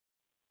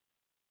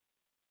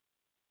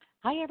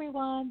Hi,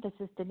 everyone. This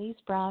is Denise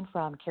Brown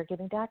from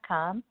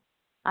caregiving.com.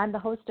 I'm the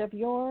host of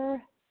Your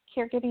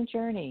Caregiving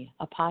Journey,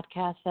 a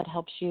podcast that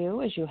helps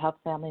you as you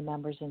help family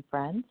members and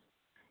friends.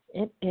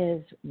 It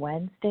is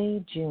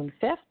Wednesday, June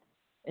 5th.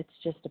 It's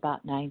just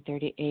about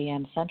 9:30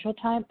 a.m. Central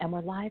Time, and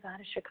we're live out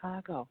of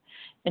Chicago.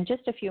 In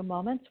just a few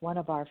moments, one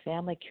of our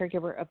Family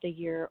Caregiver of the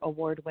Year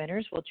award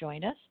winners will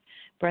join us.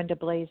 Brenda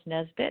Blaze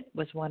Nesbitt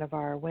was one of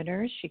our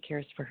winners. She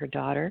cares for her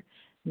daughter,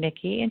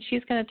 Nikki, and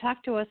she's going to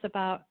talk to us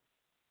about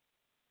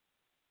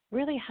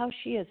really how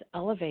she has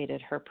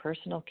elevated her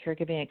personal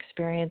caregiving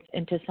experience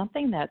into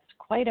something that's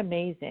quite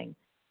amazing.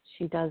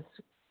 She does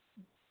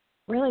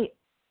really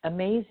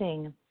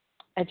amazing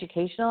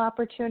educational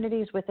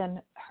opportunities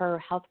within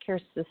her healthcare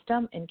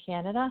system in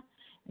Canada,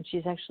 and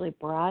she's actually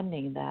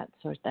broadening that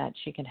so that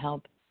she can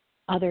help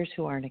others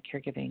who are in a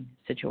caregiving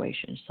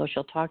situation. So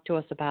she'll talk to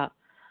us about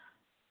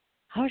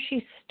how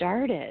she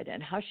started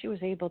and how she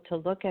was able to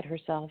look at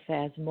herself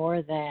as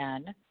more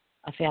than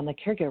a family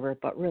caregiver,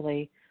 but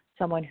really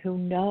someone who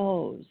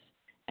knows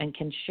and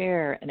can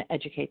share and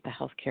educate the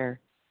healthcare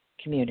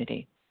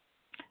community.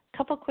 A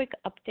couple quick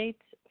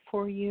updates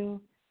for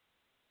you.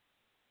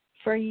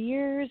 For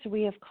years,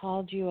 we have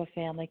called you a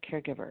family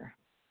caregiver.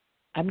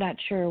 I'm not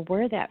sure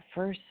where that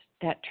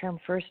term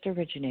first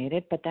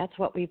originated, but that's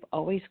what we've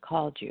always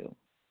called you.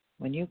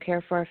 When you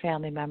care for a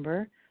family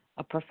member,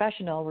 a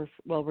professional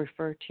will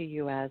refer to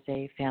you as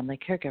a family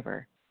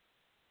caregiver.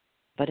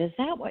 But is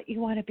that what you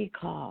want to be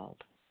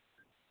called?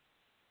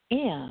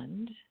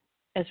 And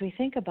as we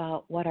think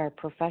about what our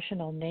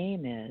professional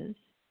name is,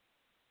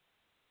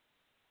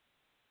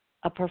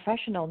 a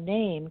professional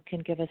name can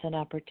give us an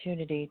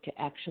opportunity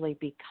to actually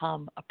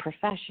become a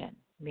profession,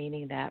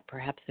 meaning that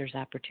perhaps there's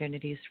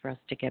opportunities for us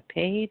to get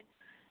paid.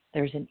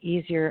 There's an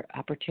easier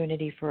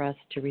opportunity for us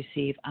to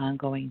receive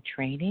ongoing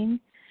training.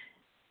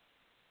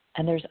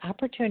 And there's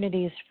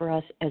opportunities for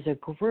us as a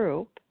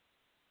group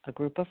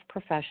of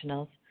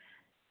professionals,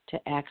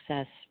 to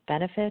access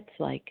benefits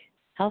like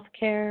health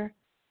care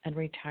and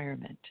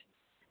retirement.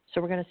 So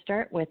we're going to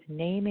start with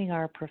naming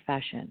our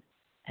profession.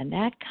 And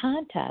that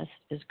contest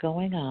is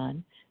going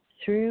on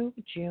through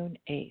June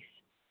 8th.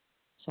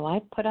 So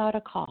I've put out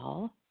a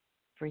call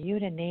for you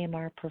to name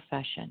our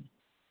profession.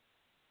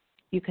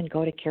 You can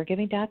go to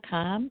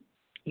caregiving.com.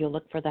 You'll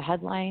look for the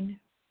headline,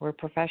 We're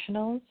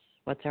Professionals,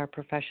 what's our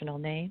professional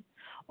name?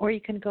 Or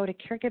you can go to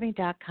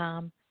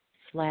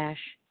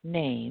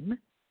caregiving.com/name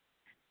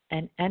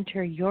and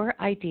enter your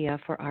idea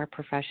for our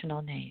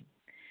professional name.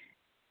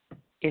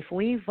 If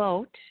we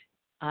vote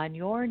on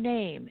your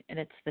name and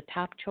it's the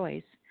top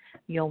choice,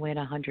 you'll win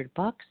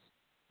 $100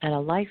 and a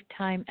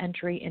lifetime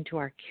entry into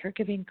our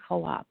caregiving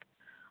co-op.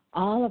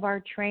 All of our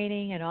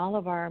training and all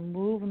of our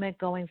movement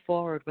going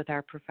forward with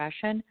our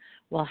profession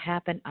will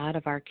happen out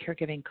of our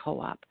caregiving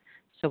co-op.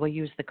 So we'll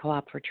use the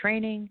co-op for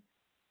training,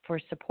 for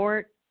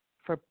support,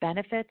 for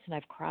benefits, and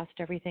I've crossed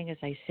everything as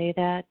I say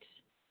that.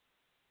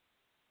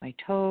 My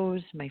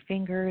toes, my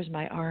fingers,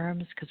 my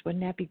arms, because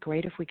wouldn't that be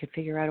great if we could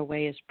figure out a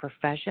way as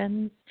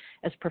professionals,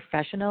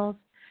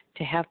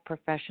 to have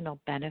professional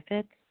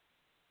benefits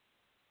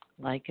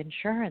like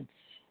insurance,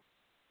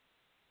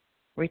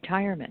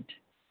 retirement.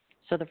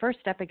 So the first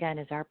step, again,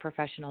 is our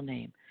professional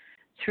name.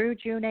 Through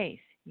June 8th,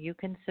 you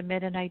can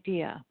submit an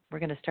idea. We're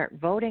going to start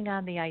voting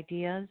on the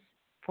ideas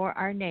for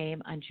our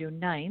name on June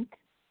 9th.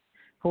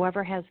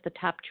 Whoever has the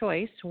top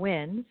choice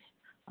wins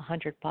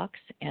 $100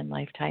 and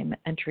lifetime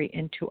entry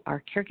into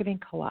our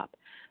caregiving co-op.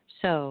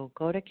 So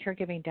go to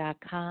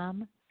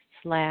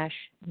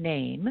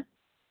caregiving.com/name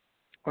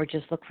or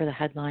just look for the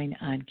headline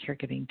on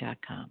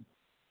caregiving.com.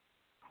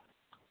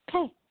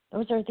 Okay,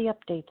 those are the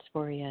updates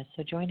for you.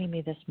 So joining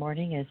me this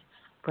morning is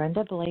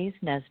Brenda Blaze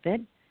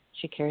Nesbitt.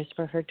 She cares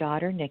for her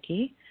daughter,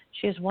 Nikki.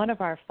 She is one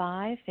of our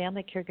 5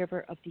 Family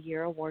Caregiver of the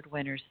Year award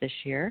winners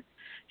this year.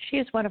 She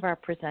is one of our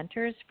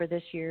presenters for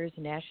this year's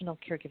National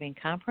Caregiving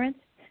Conference,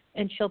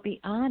 and she'll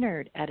be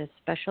honored at a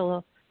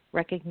special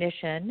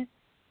recognition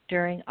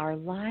during our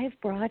live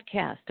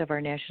broadcast of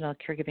our National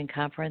Caregiving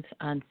Conference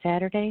on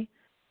Saturday,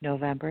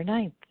 November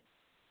 9th.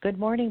 Good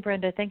morning,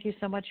 Brenda. Thank you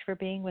so much for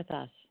being with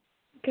us.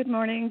 Good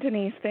morning,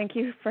 Denise. Thank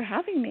you for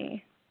having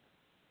me.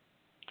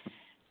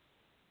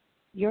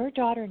 Your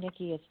daughter,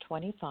 Nikki, is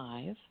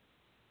 25.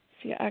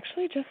 She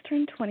actually just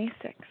turned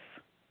 26.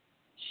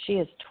 She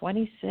is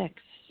 26.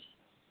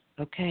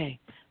 Okay.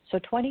 So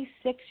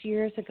 26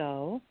 years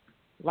ago,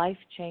 life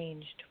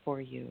changed for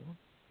you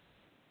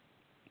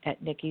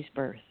at Nikki's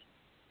birth.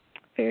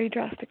 Very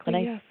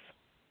drastically, yes.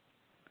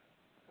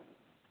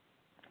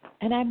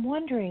 And I'm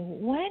wondering,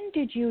 when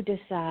did you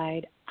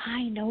decide,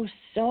 I know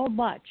so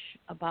much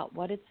about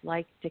what it's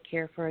like to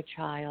care for a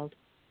child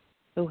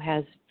who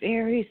has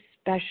very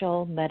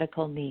special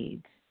medical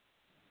needs?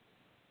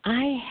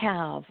 I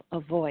have a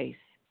voice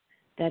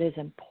that is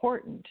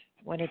important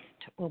when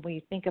we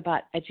think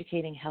about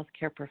educating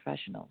healthcare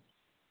professionals.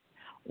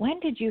 When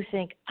did you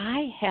think,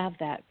 I have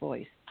that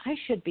voice? I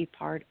should be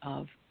part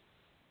of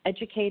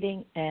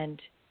educating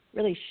and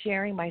really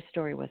sharing my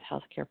story with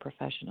healthcare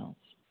professionals?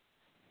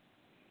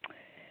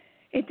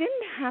 It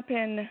didn't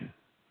happen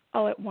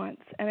all at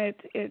once, and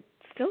it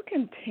still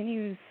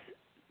continues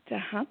to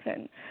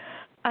happen.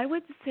 I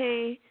would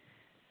say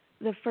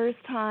the first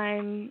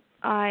time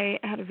I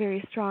had a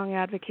very strong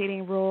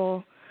advocating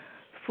role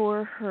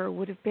for her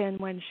would have been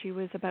when she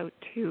was about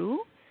 2,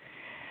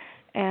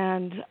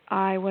 and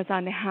I was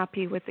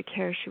unhappy with the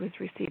care she was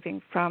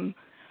receiving from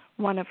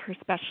one of her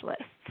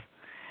specialists.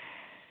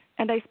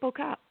 And I spoke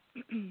up.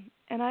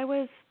 And I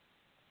was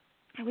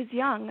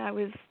young. I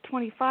was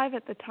 25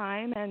 at the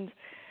time, and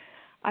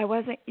I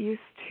wasn't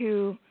used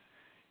to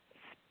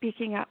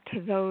speaking up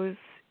to those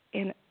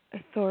in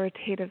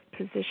authoritative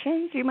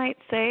positions, you might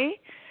say.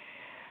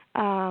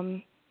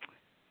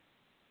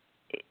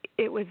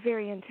 It was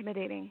very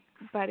intimidating,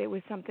 but it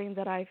was something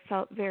that I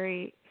felt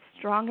very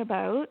strong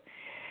about,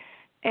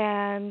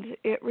 and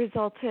it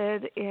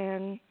resulted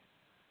in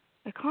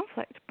a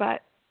conflict.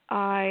 But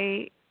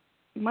my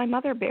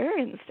mother bear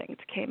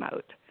instinct came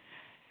out,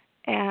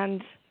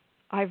 and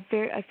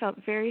I felt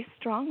very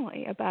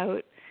strongly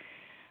about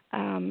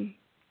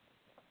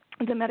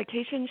the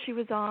medication she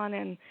was on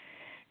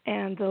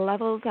and the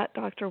levels that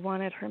doctor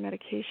wanted her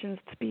medications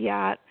to be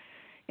at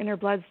in her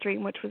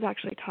bloodstream, which was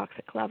actually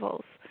toxic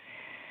levels.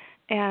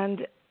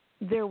 And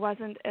there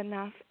wasn't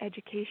enough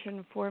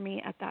education for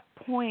me at that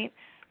point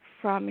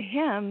from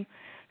him,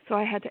 so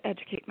I had to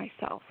educate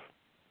myself.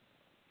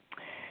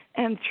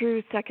 And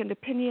through second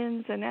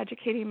opinions and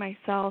educating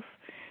myself,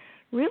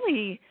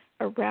 really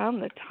around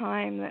the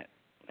time that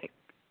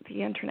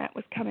the internet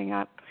was coming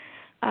up,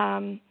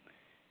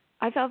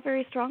 I felt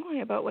very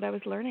strongly about what I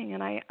was learning,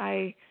 and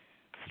I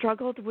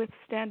struggled with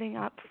standing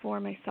up for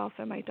myself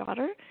and my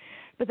daughter.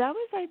 But that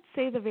was, I'd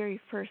say, the very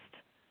first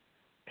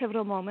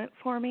pivotal moment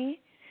for me.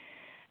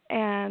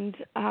 And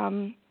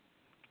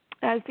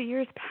as the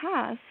years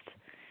passed,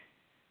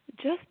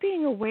 just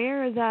being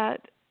aware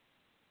that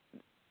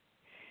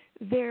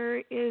there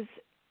is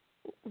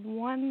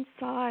one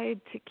side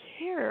to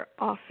care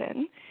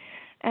often,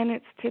 and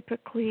it's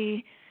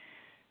typically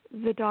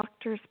the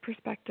doctor's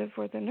perspective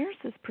or the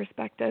nurse's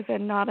perspective,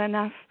 and not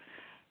enough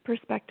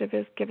perspective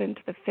is given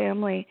to the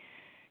family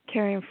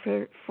caring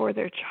for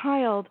their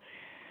child,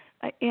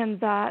 in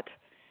that,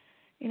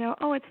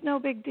 it's no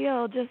big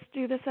deal, just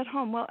do this at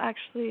home. Well,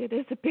 actually, it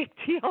is a big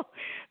deal.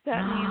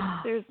 That means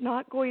there's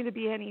not going to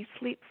be any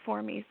sleep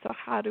for me, so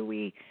how do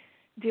we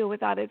deal with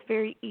that? It's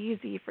very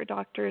easy for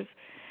doctors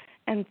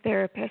and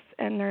therapists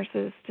and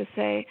nurses to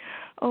say,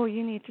 oh,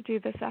 you need to do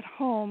this at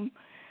home,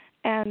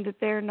 and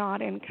they're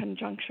not in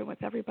conjunction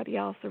with everybody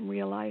else and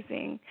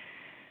realizing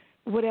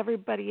what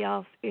everybody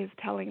else is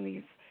telling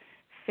these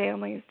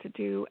families to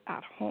do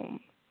at home.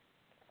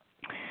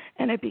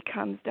 And it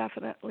becomes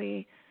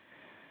definitely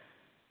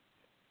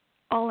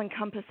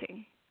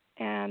all-encompassing.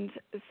 And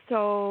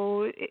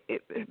so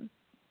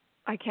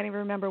I can't even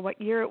remember what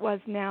year it was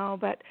now,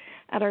 but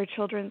at our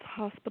children's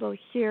hospital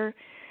here,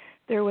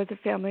 there was a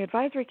family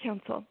advisory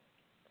council,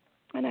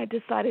 and I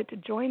decided to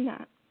join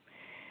that.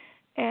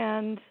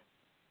 And,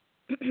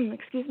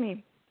 excuse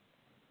me,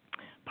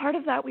 part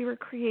of that we were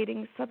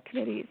creating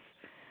subcommittees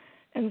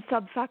and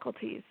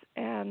sub-faculties,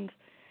 and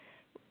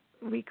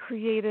we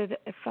created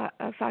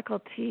a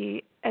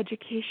faculty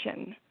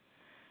education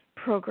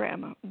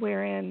program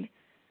wherein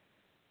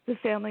the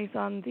families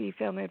on the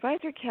Family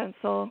Advisory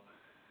Council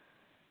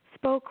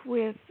spoke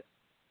with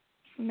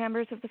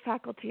members of the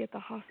faculty at the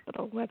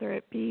hospital, whether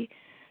it be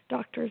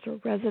doctors or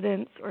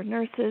residents or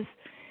nurses,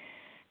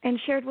 and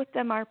shared with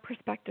them our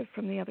perspective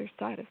from the other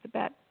side of the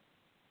bed.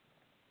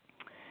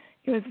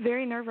 It was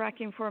very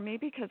nerve-wracking for me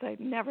because I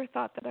never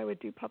thought that I would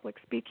do public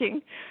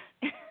speaking.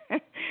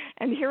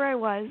 And here I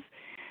was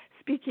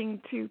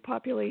speaking to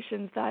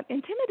populations that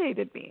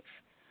intimidated me.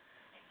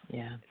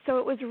 Yeah. So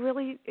it was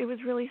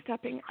really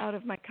stepping out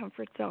of my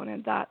comfort zone,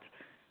 and that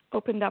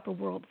opened up a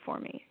world for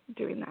me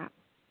doing that.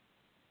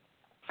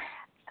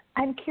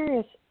 I'm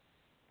curious,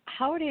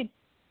 how did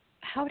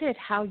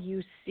how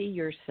you see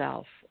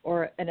yourself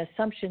or an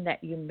assumption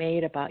that you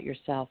made about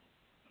yourself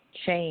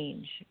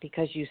change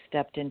because you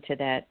stepped into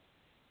that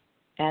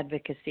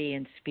advocacy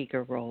and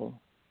speaker role?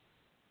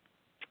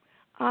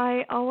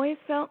 I always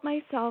felt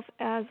myself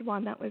as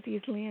one that was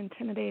easily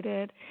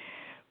intimidated,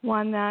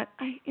 one that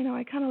I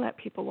kind of let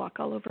people walk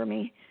all over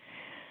me.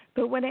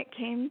 But when it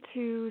came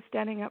to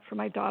standing up for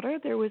my daughter,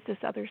 there was this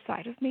other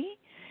side of me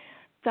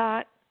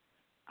that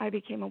I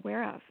became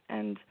aware of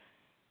and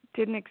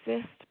didn't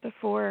exist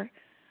before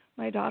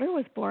my daughter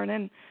was born.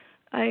 And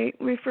I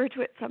refer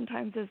to it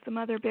sometimes as the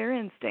mother bear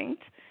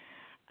instinct,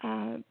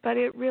 but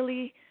it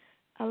really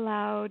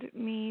allowed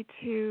me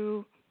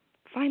to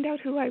find out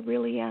who I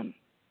really am.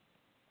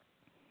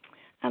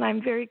 And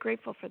I'm very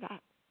grateful for that.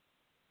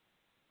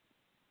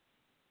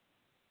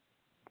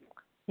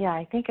 Yeah,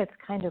 I think it's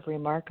kind of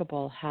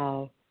remarkable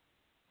how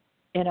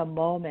in a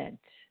moment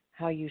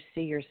how you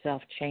see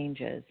yourself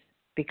changes,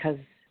 because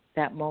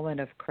that moment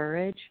of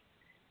courage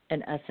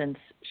in essence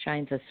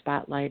shines a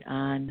spotlight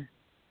on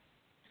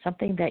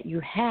something that you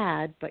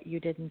had but you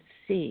didn't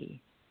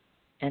see,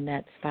 and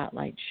that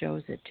spotlight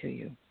shows it to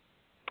you.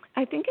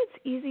 I think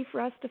it's easy for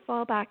us to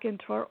fall back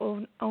into our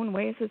own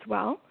ways as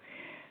well.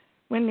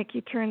 when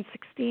Nikki turned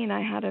 16,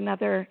 I had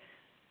another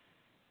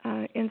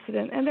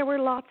incident, and there were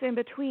lots in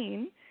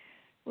between.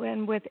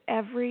 When with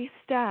every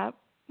step,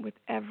 with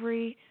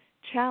every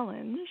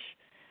challenge,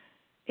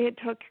 it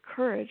took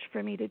courage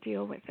for me to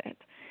deal with it.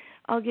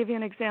 I'll give you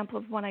an example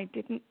of one I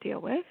didn't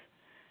deal with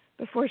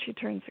before she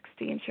turned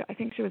 16. I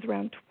think she was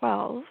around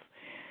 12.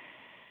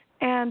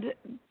 And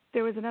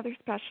there was another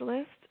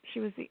specialist. She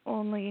was the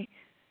only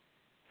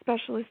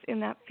specialist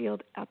in that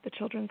field at the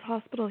Children's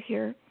Hospital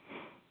here.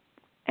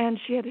 And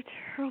she had a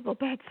terrible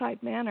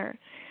bedside manner.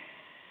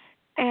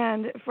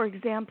 And, for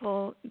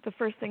example, the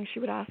first thing she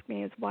would ask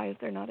me is, why is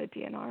there not a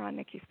DNR on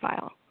Nikki's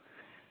file?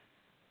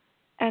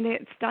 And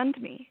it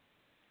stunned me,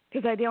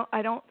 because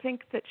I don't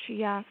think that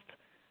she asked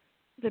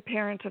the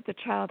parent of the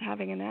child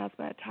having an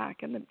asthma attack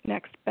in the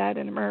next bed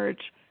and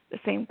emerge the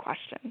same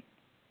question.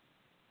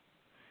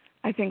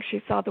 I think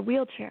she saw the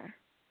wheelchair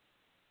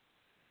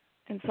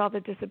and saw the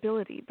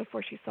disability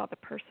before she saw the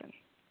person.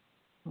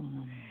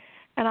 Mm-hmm.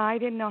 And I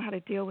didn't know how to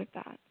deal with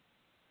that.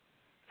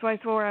 So I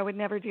swore I would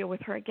never deal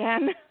with her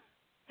again.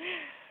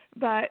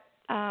 But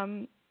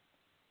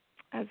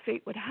as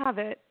fate would have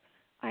it,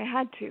 I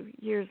had to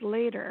years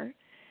later,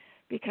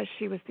 because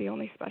she was the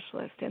only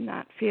specialist in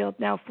that field.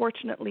 Now,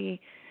 fortunately,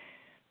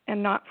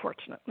 and not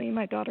fortunately,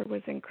 my daughter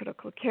was in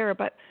critical care,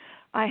 but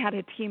I had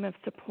a team of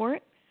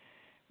support.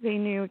 They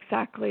knew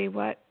exactly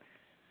what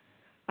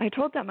I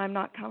told them. I'm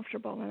not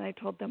comfortable, and I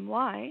told them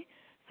why.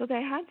 So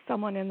they had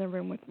someone in the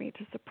room with me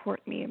to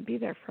support me and be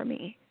there for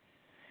me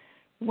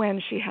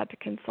when she had to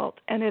consult,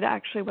 and it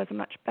actually was a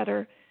much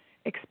better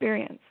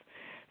experience.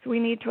 So we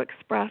need to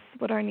express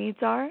what our needs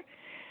are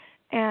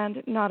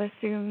and not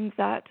assume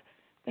that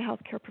the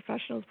healthcare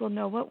professionals will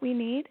know what we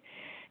need.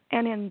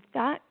 And in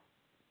that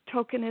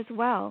token as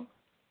well,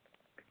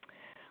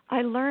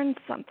 I learned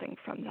something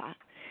from that.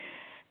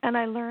 And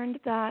I learned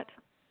that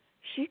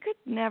she could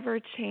never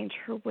change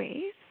her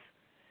ways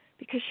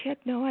because she had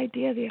no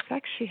idea the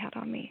effects she had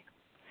on me.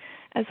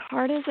 As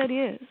hard as it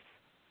is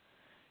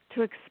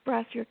to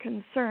express your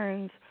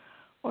concerns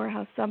or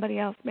how somebody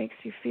else makes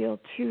you feel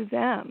to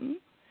them,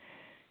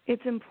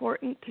 it's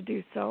important to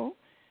do so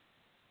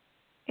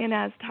in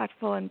as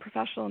tactful and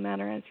professional a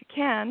manner as you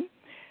can,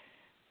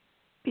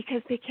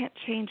 because they can't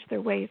change their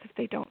ways if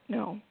they don't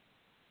know.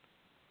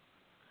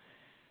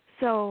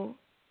 So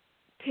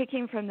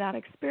taking from that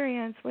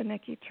experience, when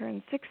Nikki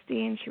turned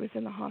 16, she was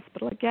in the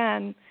hospital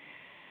again,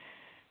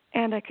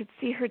 and I could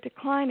see her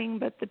declining,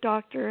 but the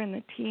doctor and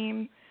the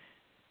team,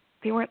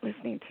 they weren't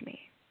listening to me.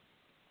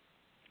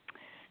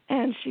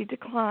 And she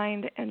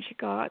declined, and she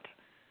got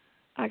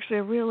actually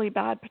a really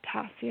bad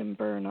potassium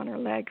burn on her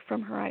leg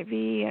from her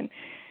IV, and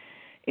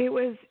it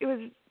was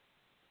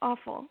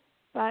awful.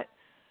 But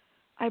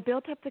I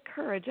built up the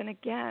courage, and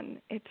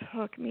again, it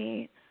took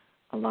me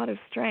a lot of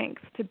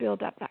strength to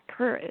build up that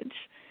courage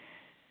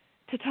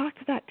to talk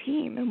to that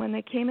team. And when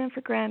they came in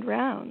for grand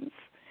rounds,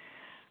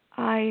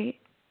 I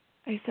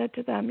said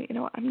to them,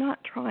 I'm not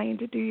trying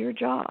to do your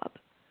job.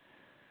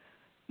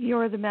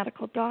 You're the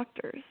medical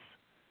doctors,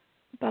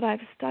 but I've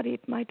studied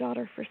my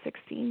daughter for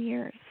 16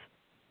 years.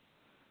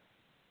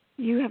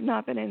 You have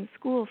not been in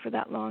school for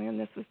that long, and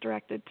this was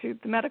directed to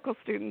the medical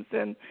students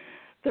and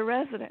the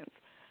residents.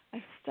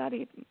 I've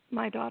studied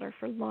my daughter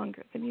for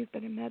longer than you've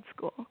been in med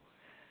school.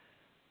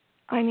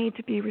 I need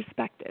to be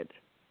respected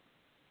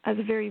as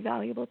a very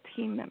valuable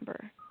team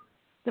member,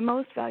 the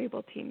most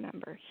valuable team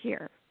member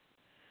here.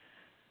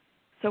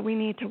 So we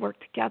need to work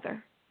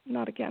together,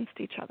 not against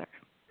each other.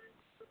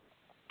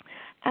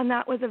 And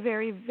that was a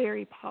very,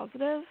 very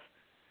positive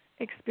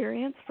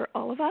experience for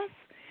all of us.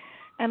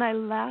 And I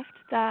left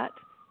that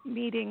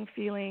meeting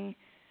feeling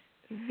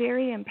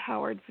very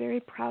empowered, very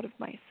proud of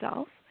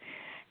myself,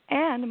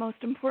 and most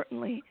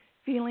importantly,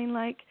 feeling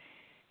like,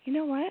 you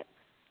know what,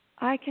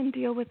 I can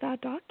deal with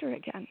that doctor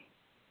again.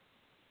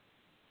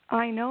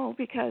 I know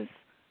because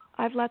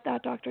I've let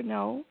that doctor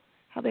know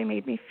how they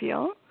made me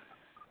feel.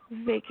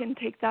 They can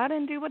take that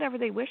and do whatever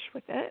they wish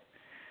with it,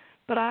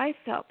 but I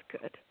felt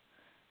good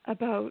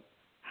about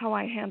how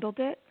I handled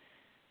it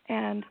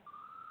and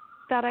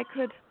that I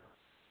could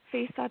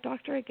face that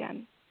doctor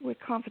again with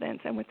confidence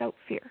and without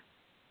fear.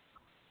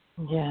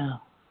 Yeah,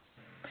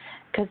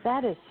 because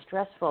that is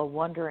stressful,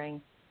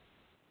 wondering,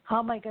 how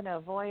am I going to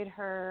avoid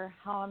her?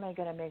 How am I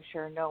going to make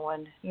sure no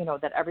one,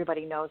 that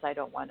everybody knows I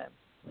don't want to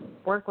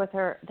work with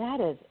her? That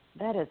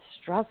is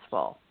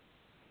stressful.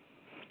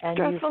 And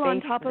stressful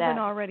on top of an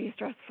already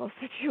stressful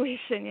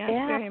situation, yes,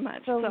 very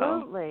much so.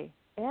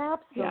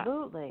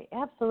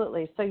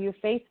 Absolutely. So you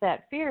faced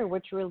that fear,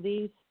 which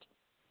released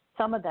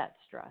some of that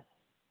stress.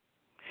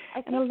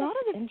 And a lot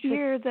of the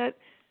fear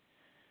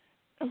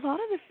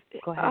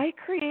I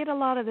create a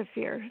lot of the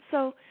fear.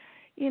 So,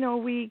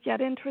 we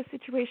get into a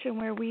situation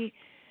where we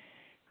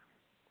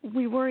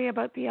worry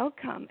about the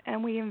outcome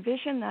and we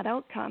envision that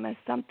outcome as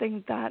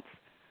something that's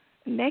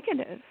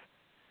negative.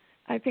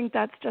 I think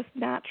that's just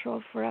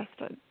natural for us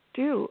to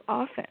do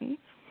often.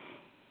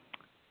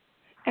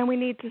 And we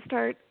need to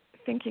start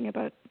thinking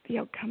about the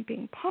outcome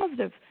being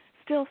positive,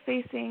 still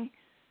facing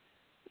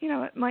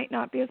it might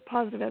not be as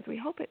positive as we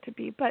hope it to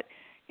be, but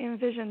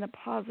envision the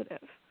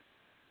positive.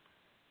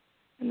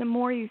 And the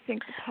more you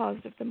think the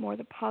positive, the more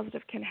the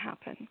positive can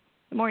happen.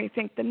 The more you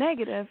think the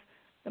negative,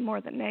 the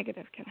more the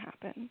negative can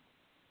happen.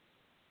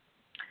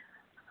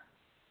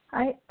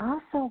 I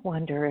also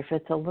wonder if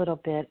it's a little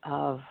bit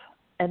of,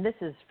 and this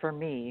is for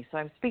me, so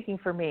I'm speaking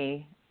for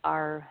me,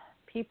 our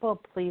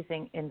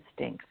people-pleasing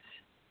instincts,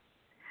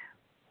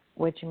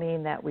 which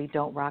mean that we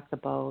don't rock the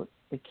boat,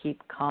 we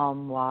keep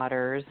calm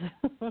waters,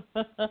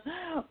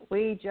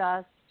 we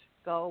just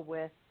go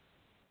with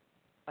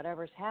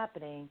whatever's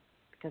happening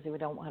because we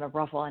don't want to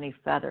ruffle any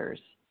feathers.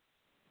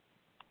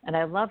 And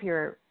I love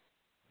your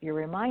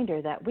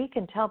reminder that we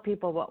can tell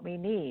people what we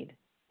need.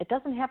 It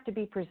doesn't have to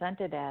be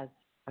presented as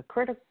a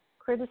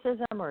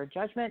criticism or a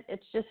judgment.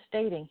 It's just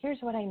stating, here's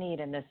what I need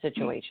in this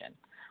situation.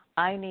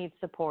 I need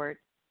support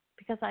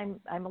because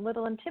I'm a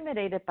little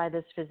intimidated by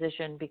this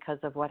physician because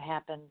of what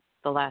happened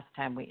the last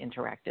time we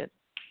interacted.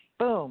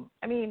 Boom.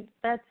 I mean,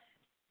 that's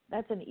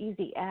an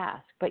easy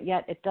ask, but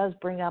yet it does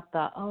bring up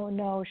the, oh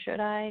no,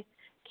 should I?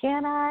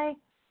 Can I?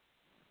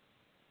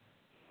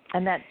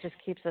 And that just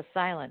keeps us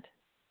silent.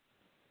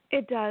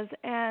 It does,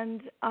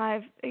 and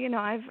I've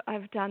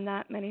done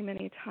that many,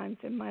 many times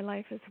in my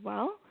life as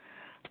well.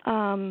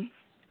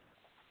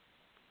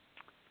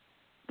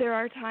 There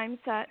are times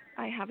that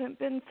I haven't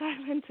been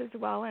silent as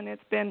well, and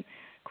it's been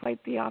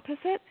quite the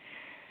opposite.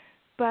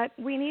 But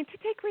we need to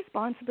take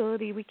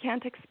responsibility. We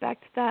can't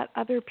expect that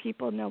other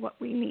people know what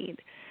we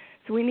need.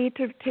 So we need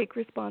to take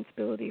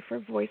responsibility for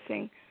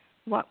voicing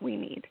what we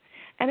need.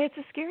 And it's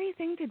a scary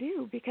thing to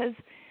do because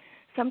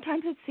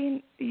sometimes it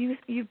seems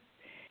you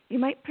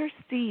might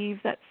perceive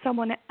that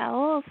someone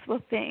else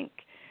will think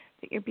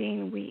that you're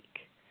being weak.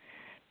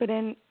 But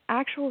in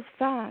actual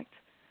fact,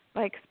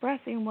 by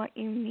expressing what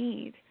you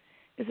need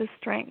is a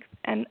strength,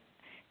 and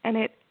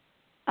it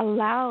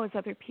allows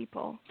other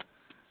people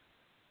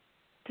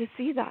to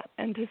see that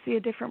and to see a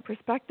different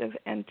perspective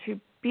and to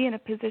be in a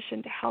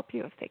position to help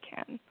you if they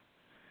can.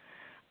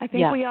 I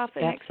think we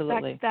often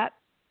expect that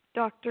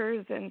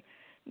doctors and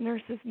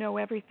nurses know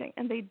everything,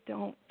 and they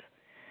don't.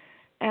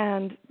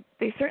 And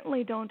they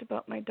certainly don't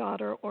about my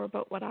daughter or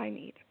about what I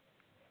need.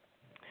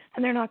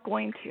 And they're not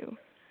going to.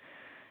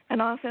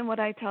 And often what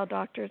I tell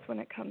doctors when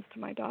it comes to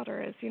my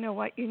daughter is, you know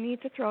what, you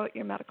need to throw out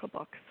your medical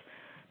books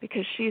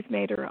because she's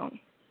made her own.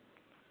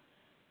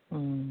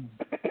 And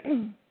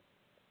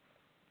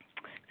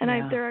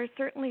there are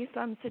certainly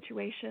some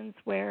situations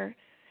where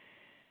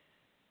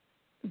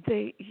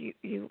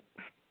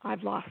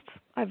I've lost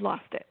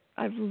it.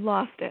 I've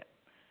lost it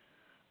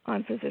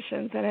on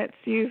physicians, and it's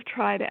you've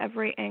tried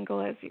every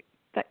angle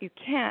that you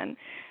can.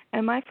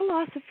 And my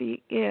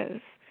philosophy is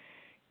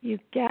you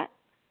get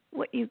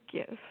what you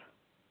give.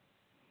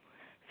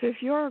 So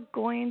if you're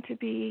going to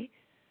be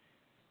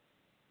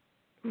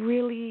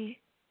really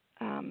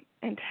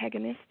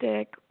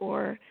antagonistic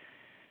or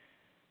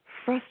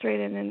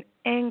frustrated and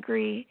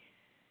angry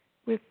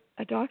with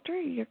a doctor,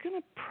 you're going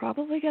to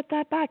probably get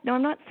that back. Now,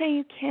 I'm not saying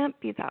you can't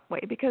be that way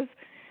because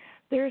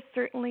there are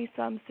certainly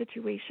some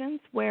situations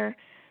where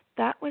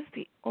that was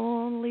the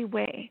only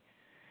way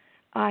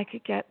I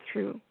could get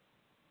through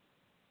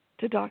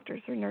to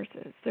doctors or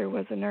nurses. There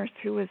was a nurse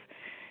who was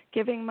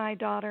giving my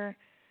daughter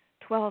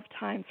 12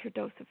 times her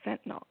dose of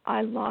fentanyl.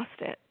 I lost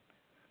it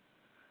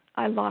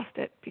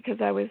because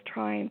I was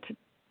trying to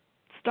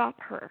stop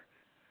her.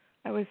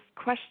 I was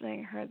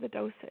questioning her, the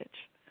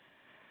dosage.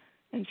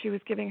 And she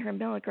was giving her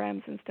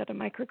milligrams instead of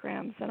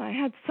micrograms. And I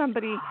had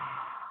somebody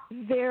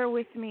there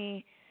with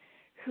me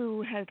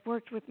who had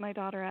worked with my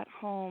daughter at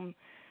home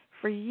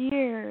for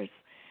years.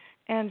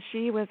 And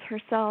she was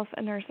herself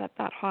a nurse at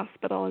that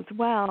hospital as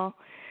well.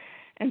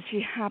 And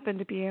she happened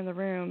to be in the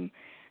room.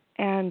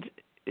 And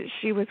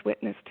she was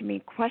witness to me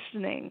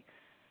questioning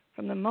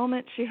from the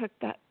moment she hooked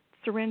that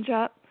syringe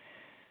up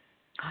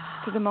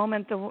to the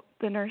moment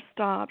the nurse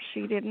stopped.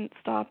 She didn't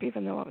stop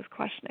even though I was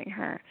questioning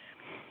her.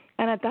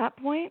 And at that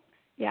point,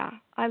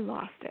 I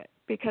lost it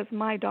because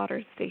my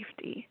daughter's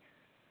safety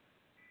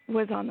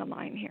was on the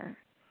line here.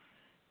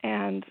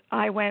 And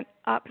I went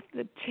up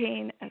the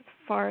chain as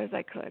far as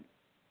I could.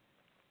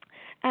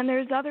 And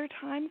there's other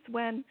times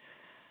when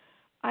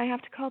I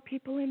have to call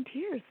people in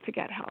tears to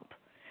get help.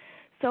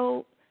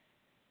 So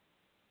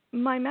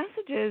my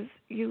message is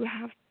you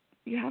have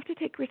to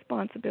take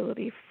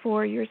responsibility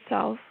for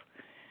yourself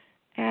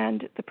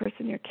and the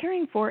person you're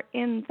caring for,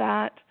 in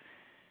that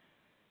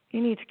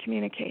you need to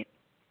communicate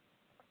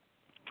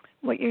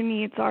what your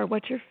needs are,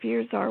 what your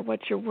fears are,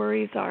 what your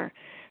worries are.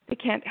 They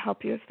can't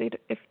help you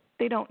if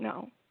they don't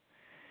know.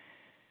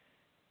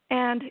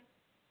 And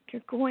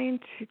you're going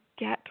to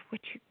get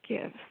what you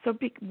give. So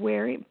be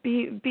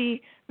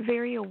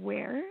very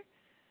aware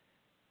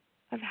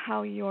of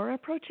how you're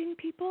approaching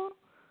people,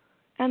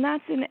 and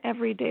that's in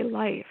everyday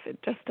life.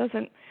 It just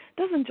doesn't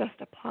just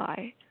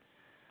apply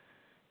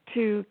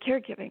to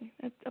caregiving.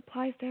 It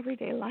applies to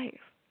everyday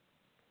life.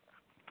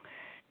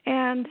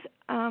 And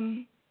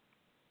I've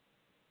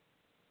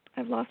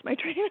lost my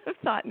train of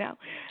thought now.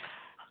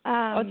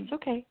 It's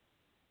okay.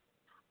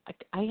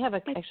 I have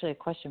actually a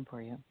question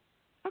for you.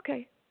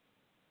 Okay.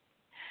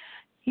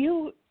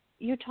 You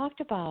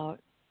talked about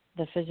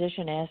the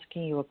physician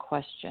asking you a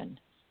question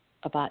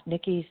about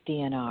Nikki's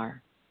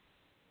DNR.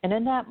 And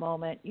in that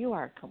moment, you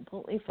are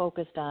completely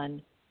focused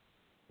on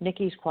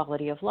Nikki's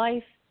quality of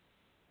life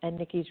and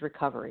Nikki's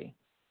recovery.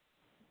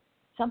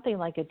 Something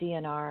like a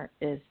DNR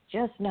is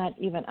just not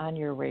even on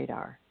your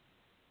radar.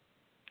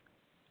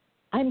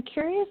 I'm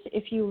curious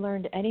if you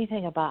learned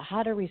anything about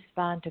how to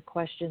respond to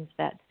questions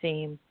that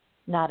seem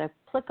not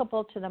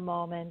applicable to the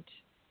moment,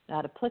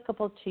 not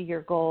applicable to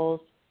your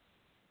goals.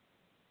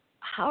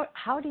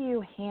 How do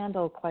you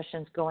handle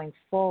questions going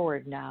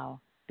forward now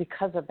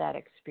because of that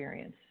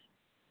experience?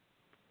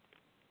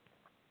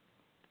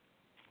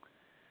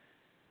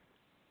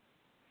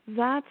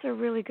 That's a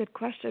really good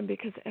question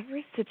because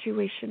every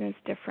situation is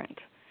different.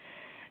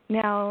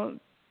 Now,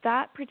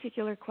 that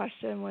particular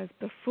question was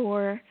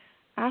before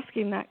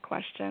asking that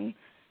question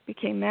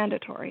became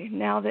mandatory.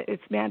 Now that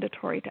it's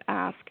mandatory to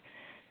ask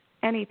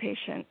any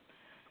patient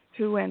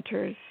who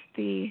enters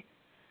the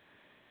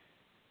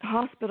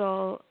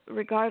hospital,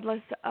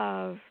 regardless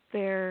of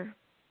their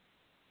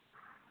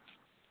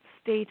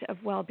state of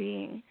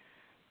well-being,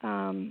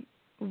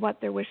 what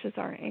their wishes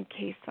are in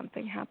case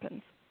something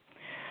happens.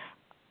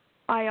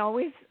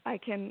 I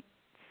can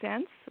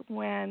sense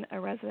when a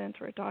resident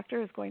or a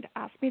doctor is going to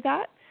ask me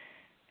that,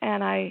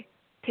 and I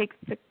take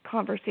the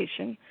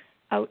conversation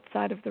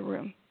outside of the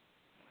room.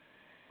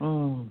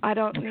 I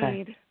don't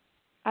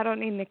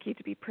need Nikki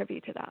to be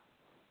privy to that.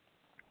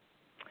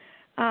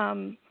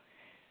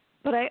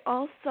 But I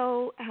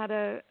also had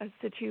a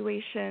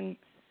situation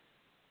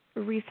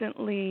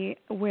recently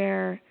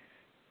where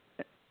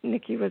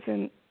Nikki was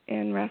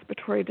in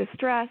respiratory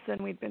distress,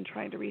 and we'd been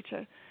trying to reach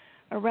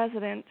a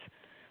resident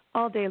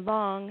all day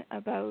long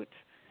about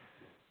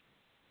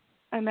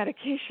a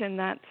medication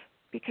that,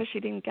 because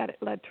she didn't get it,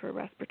 led to a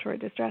respiratory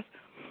distress.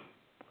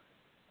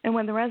 And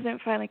when the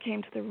resident finally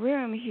came to the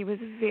room, he was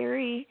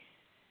the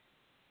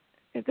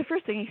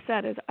first thing he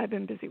said is, "I've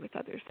been busy with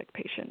other sick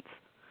patients."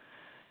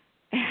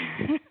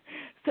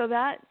 So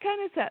that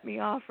kind of set me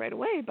off right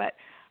away, but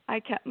I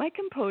kept my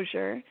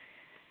composure,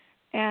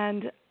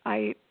 and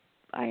I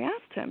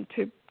asked him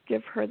to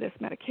give her this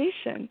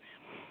medication,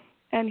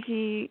 and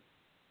he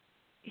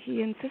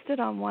insisted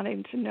on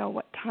wanting to know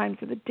what times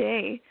of the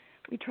day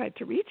we tried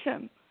to reach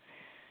him.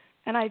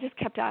 And I just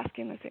kept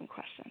asking the same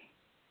question.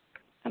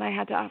 And I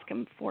had to ask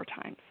him 4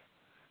 times.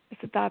 I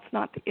said, that's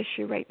not the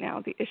issue right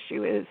now. The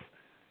issue is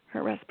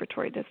her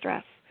respiratory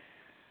distress.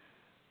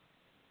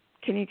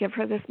 Can you give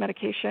her this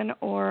medication,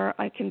 or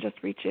I can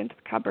just reach into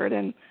the cupboard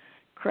and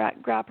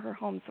grab her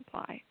home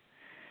supply?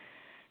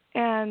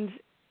 And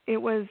it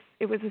was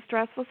a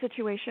stressful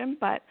situation,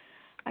 but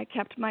I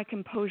kept my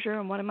composure,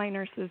 and one of my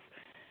nurses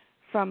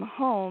from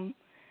home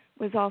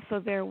was also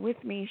there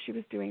with me. She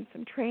was doing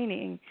some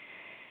training.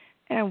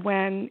 And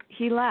when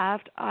he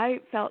left, I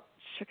felt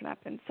shooken up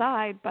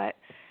inside, but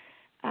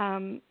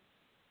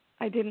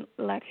I didn't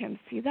let him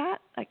see that.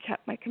 I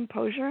kept my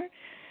composure.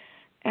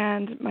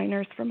 And my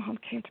nurse from home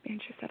came to me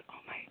and she said,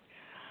 "Oh my,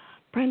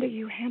 Brenda,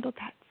 you handled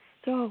that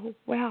so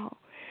well."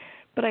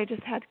 But I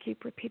just had to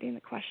keep repeating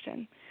the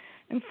question.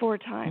 And 4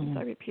 times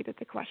I repeated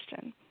the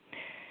question.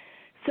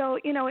 So,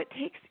 it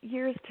takes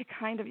years to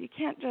you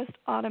can't just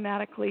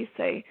automatically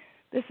say,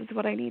 this is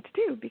what I need to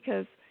do,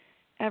 because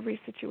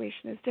every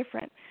situation is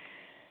different.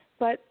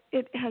 But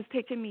it has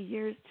taken me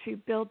years to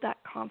build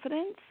that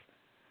confidence,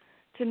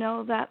 to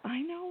know that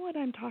I know what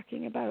I'm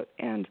talking about,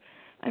 and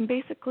I'm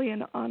basically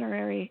an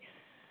honorary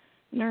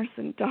nurse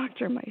and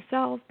doctor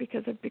myself,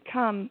 because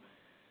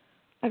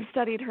I've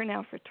studied her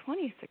now for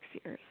 26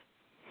 years.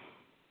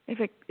 If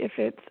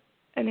it's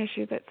an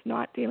issue that's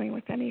not dealing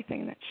with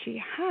anything that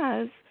she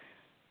has,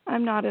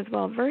 I'm not as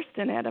well versed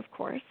in it, of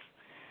course,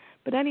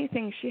 but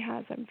anything she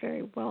has, I'm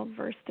very well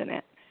versed in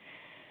it.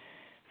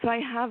 So I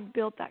have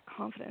built that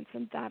confidence,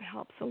 and that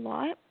helps a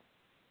lot.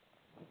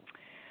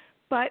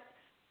 But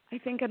I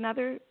think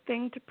another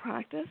thing to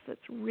practice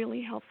that's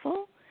really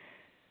helpful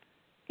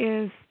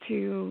is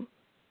to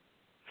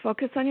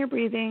focus on your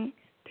breathing,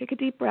 take a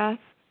deep breath,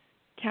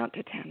 count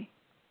to 10.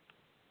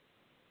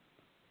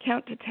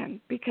 Count to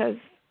 10, because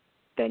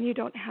then you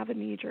don't have a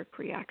knee-jerk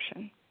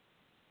reaction.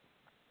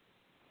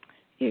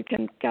 You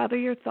can gather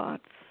your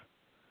thoughts,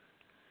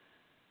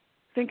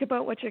 think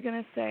about what you're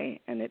going to say,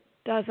 and it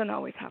doesn't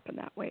always happen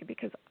that way,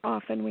 because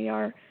often we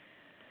are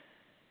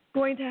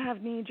going to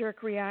have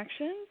knee-jerk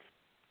reactions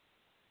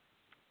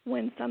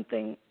when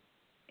something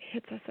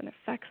hits us and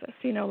affects us.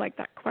 Like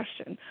that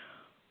question,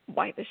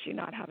 why does she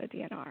not have a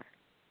DNR?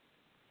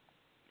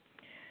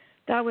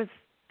 That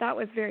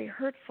was very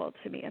hurtful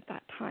to me at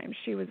that time.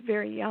 She was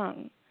very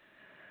young.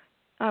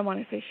 I want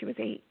to say she was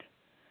 8.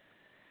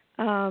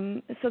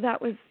 So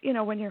that was,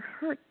 when you're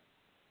hurt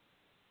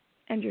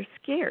and you're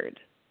scared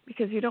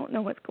because you don't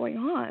know what's going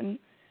on,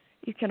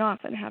 you can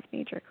often have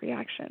knee-jerk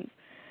reactions.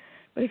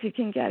 But if you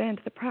can get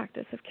into the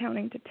practice of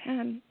counting to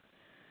 10,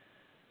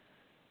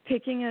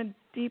 taking a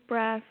deep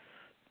breath,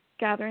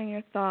 gathering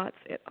your thoughts,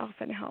 it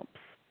often helps.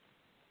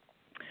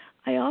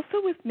 I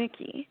also, with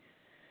Nikki,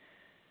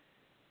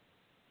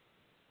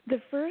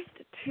 The first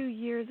 2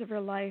 years of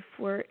her life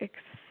were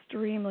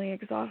extremely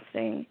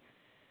exhausting,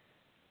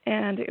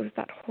 and it was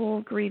that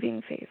whole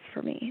grieving phase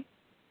for me.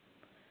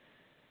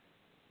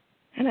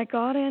 And I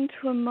got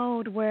into a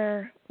mode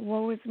where,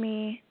 woe is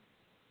me,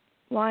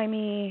 why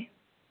me,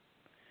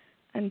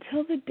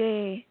 until the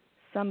day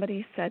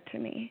somebody said to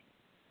me,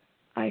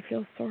 I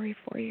feel sorry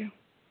for you.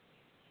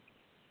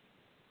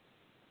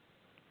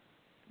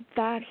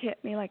 That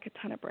hit me like a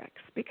ton of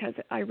bricks, because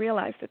I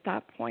realized at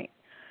that point,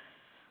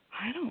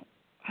 I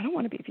don't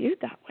want to be viewed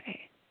that way.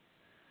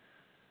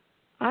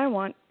 I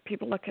want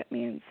people to look at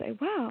me and say,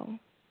 wow,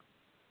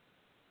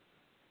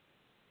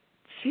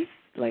 she's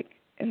like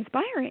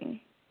inspiring.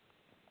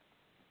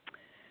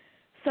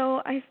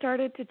 So I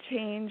started to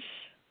change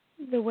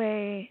the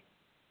way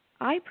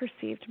I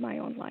perceived my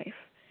own life.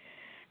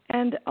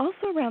 And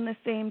also around the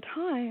same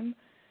time,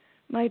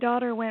 my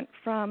daughter went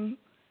from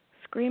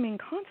screaming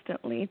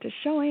constantly to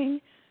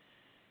showing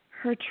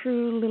her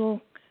true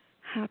little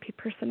happy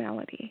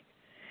personality.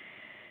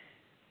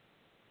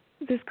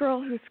 This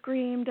girl who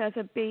screamed as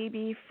a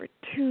baby for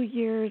 2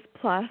 years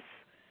plus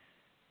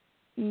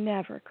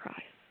never cries.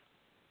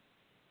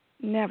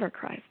 Never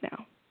cries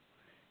now.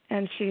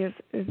 And she is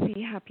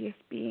the happiest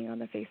being on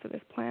the face of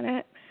this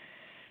planet.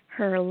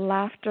 Her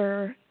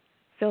laughter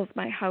fills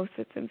my house.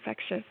 It's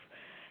infectious.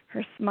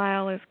 Her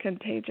smile is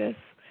contagious.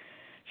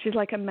 She's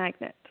like a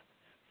magnet.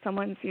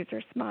 Someone sees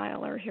her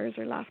smile or hears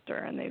her laughter,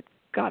 and they've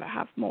got to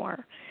have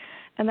more.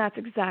 And that's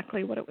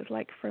exactly what it was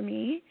like for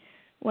me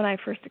when I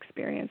first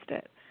experienced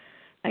it.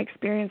 I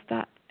experienced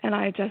that, and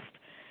I just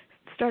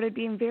started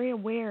being very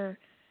aware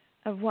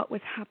of what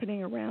was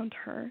happening around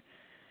her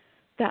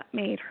that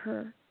made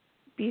her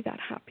be that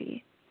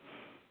happy.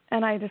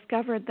 And I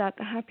discovered that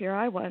the happier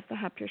I was, the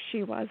happier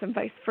she was, and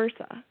vice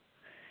versa.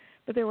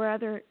 But there were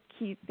other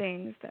key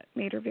things that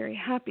made her very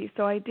happy.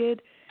 So I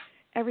did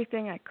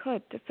everything I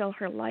could to fill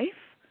her life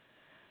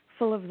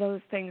full of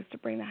those things to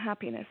bring the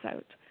happiness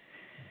out.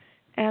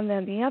 And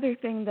then the other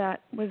thing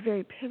that was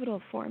very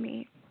pivotal for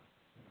me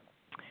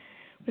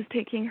was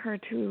taking her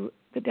to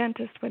the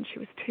dentist when she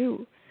was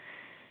 2.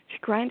 She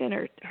grinded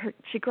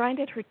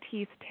her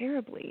teeth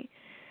terribly.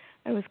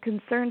 I was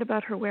concerned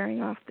about her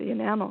wearing off the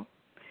enamel.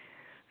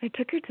 I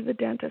took her to the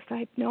dentist. I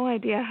had no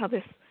idea how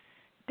this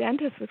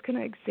dentist was going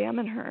to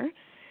examine her.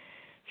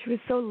 She was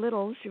so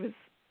little. She was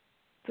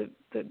the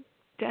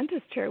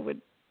dentist chair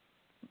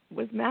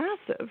was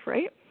massive,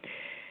 right?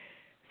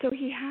 So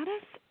he had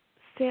us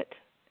sit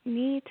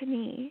knee to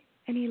knee,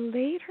 and he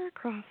laid her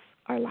across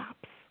our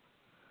laps.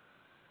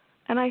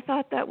 And I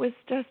thought that was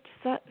just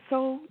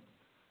so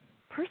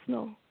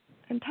personal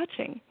and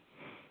touching.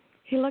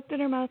 He looked at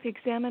her mouth, he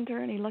examined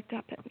her, and he looked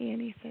up at me,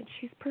 and he said,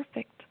 she's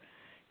perfect.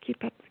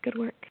 Keep up the good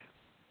work.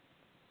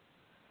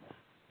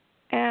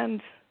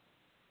 And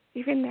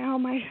even now,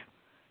 my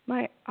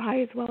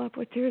eyes well up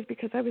with tears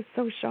because I was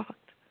so shocked.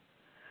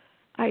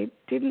 I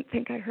didn't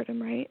think I heard him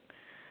right.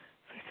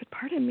 So I said,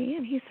 pardon me,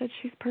 and he said,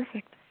 she's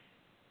perfect.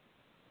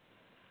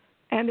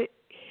 And it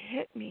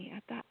hit me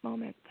at that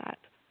moment that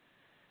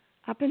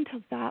up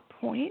until that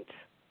point,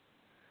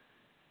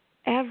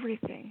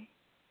 everything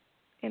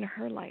in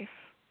her life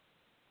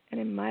and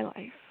in my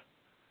life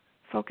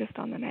focused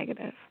on the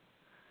negative,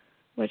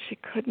 what she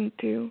couldn't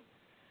do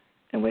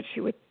and what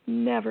she would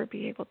never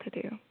be able to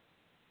do.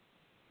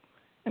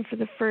 And for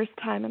the first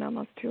time in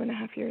almost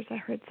 2.5 years, I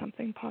heard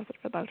something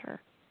positive about her.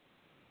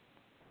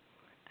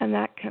 And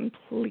that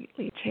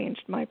completely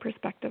changed my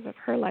perspective of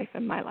her life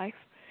and my life.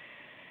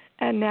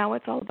 And now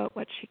it's all about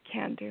what she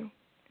can do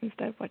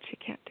instead of what she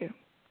can't do.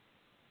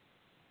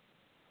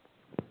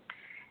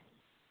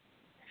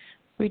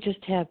 We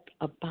just have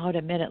about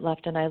a minute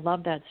left, and I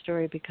love that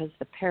story because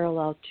the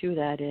parallel to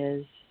that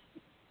is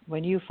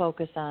when you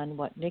focus on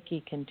what Nikki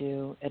can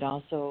do, it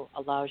also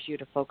allows you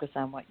to focus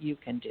on what you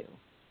can do.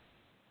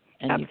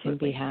 And Absolutely. You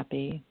can be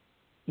happy.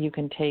 You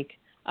can take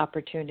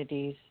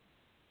opportunities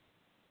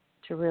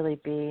to really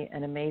be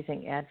an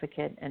amazing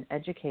advocate and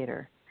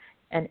educator.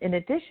 And in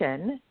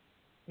addition,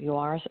 you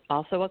are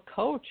also a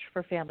coach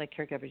for family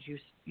caregivers.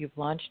 You've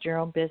launched your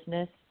own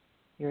business.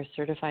 You're a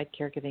certified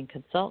caregiving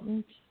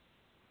consultant.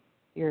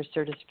 You're a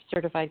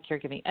certified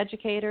caregiving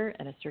educator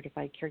and a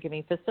certified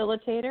caregiving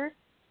facilitator.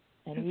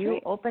 And That's you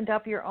right. opened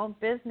up your own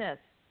business.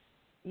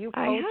 You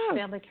coach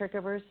family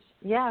caregivers,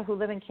 who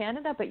live in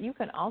Canada, but you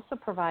can also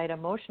provide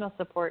emotional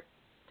support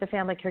to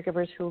family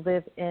caregivers who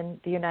live in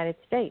the United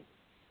States.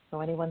 So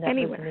anyone that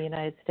lives in the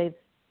United States,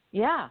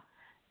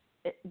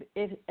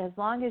 as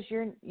long as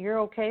you're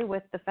okay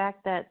with the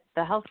fact that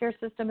the healthcare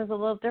system is a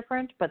little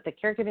different, but the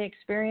caregiving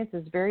experience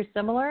is very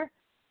similar,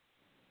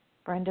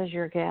 Brenda's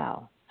your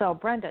gal. So,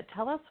 Brenda,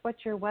 tell us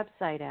what your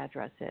website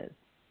address is.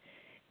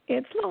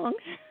 It's long.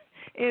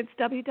 It's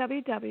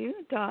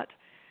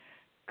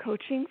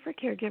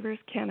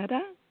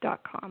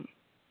www.coachingforcaregiverscanada.com.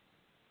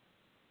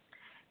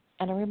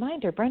 And a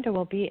reminder, Brenda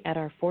will be at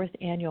our 4th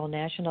annual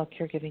National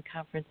Caregiving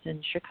Conference in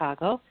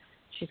Chicago.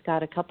 She's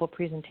got a couple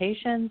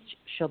presentations.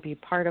 She'll be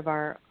part of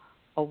our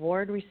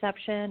award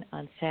reception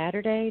on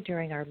Saturday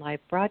during our live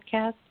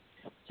broadcast.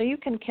 So So you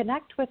can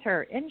connect with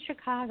her in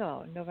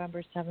Chicago,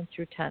 November 7th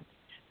through 10th.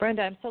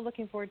 Brenda, I'm so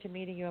looking forward to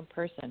meeting you in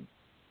person.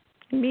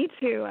 Me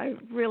too. I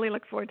really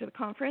look forward to the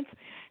conference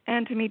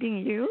and to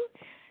meeting you,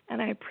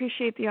 and I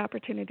appreciate the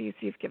opportunities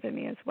you've given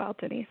me as well,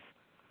 Denise.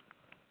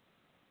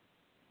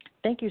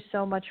 Thank you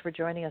so much for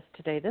joining us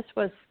today. This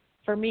was,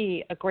 for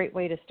me, a great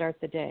way to start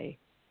the day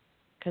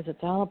because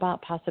it's all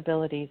about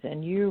possibilities,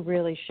 and you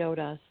really showed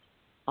us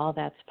all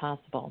that's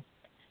possible.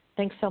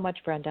 Thanks so much,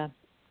 Brenda.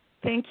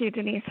 Thank you,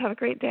 Denise. Have a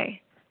great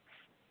day.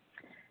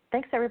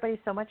 Thanks, everybody,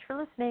 so much for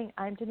listening.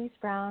 I'm Denise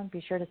Brown.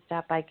 Be sure to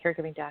stop by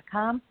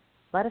caregiving.com.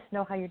 Let us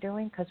know how you're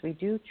doing because we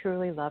do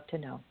truly love to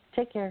know.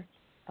 Take care.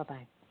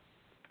 Bye-bye.